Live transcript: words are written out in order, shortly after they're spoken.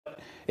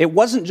it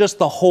wasn't just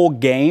the whole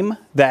game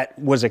that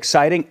was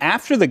exciting.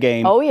 After the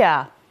game, oh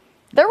yeah,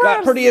 there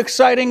got pretty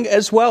exciting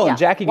as well. Yeah, and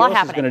Jackie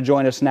Gillis is going to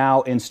join us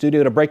now in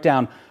studio to break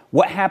down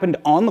what happened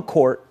on the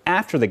court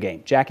after the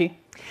game. Jackie?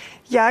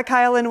 Yeah,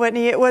 Kyle and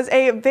Whitney, it was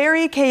a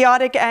very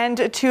chaotic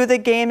end to the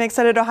game.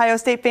 Excited Ohio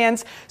State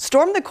fans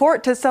stormed the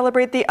court to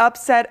celebrate the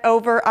upset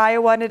over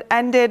Iowa, and it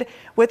ended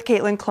with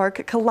Caitlin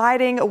Clark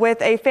colliding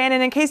with a fan.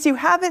 And in case you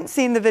haven't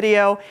seen the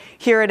video,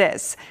 here it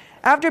is.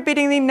 After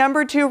beating the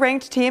 #2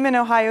 ranked team, an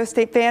Ohio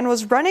State fan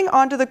was running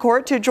onto the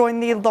court to join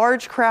the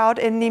large crowd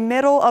in the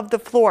middle of the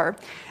floor.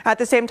 At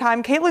the same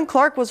time, Caitlin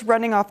Clark was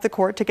running off the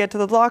court to get to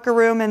the locker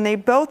room, and they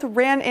both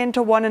ran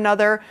into one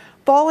another,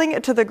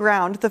 falling to the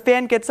ground. The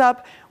fan gets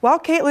up while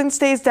Caitlin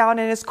stays down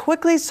and is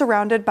quickly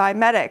surrounded by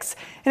medics.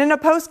 And in a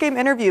post-game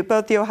interview,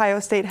 both the Ohio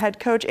State head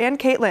coach and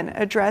Caitlin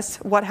address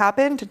what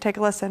happened. Take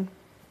a listen.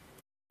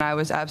 I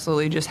was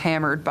absolutely just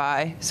hammered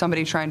by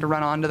somebody trying to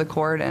run onto the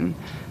court and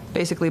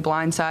basically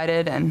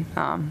blindsided and,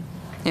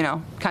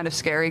 kind of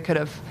scary. Could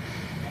have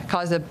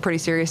caused a pretty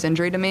serious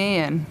injury to me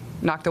and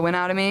knocked the wind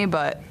out of me,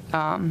 but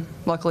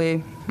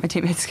luckily my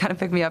teammates kind of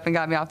picked me up and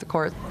got me off the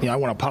court. I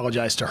want to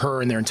apologize to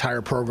her and their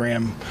entire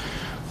program.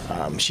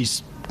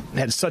 She's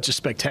had such a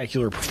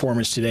spectacular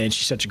performance today, and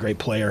she's such a great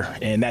player,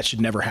 and that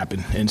should never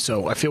happen. And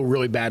so I feel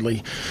really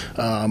badly.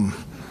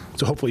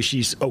 So hopefully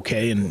she's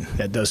okay and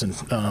that doesn't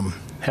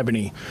have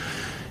any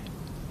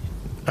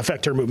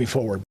affect her moving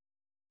forward.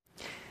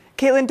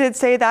 Caitlin did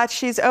say that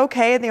she's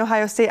okay, and the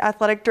Ohio State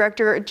Athletic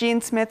Director,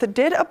 Gene Smith,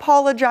 did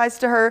apologize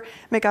to her.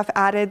 McGuff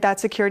added that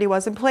security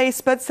was in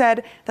place, but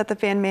said that the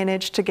fan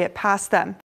managed to get past them.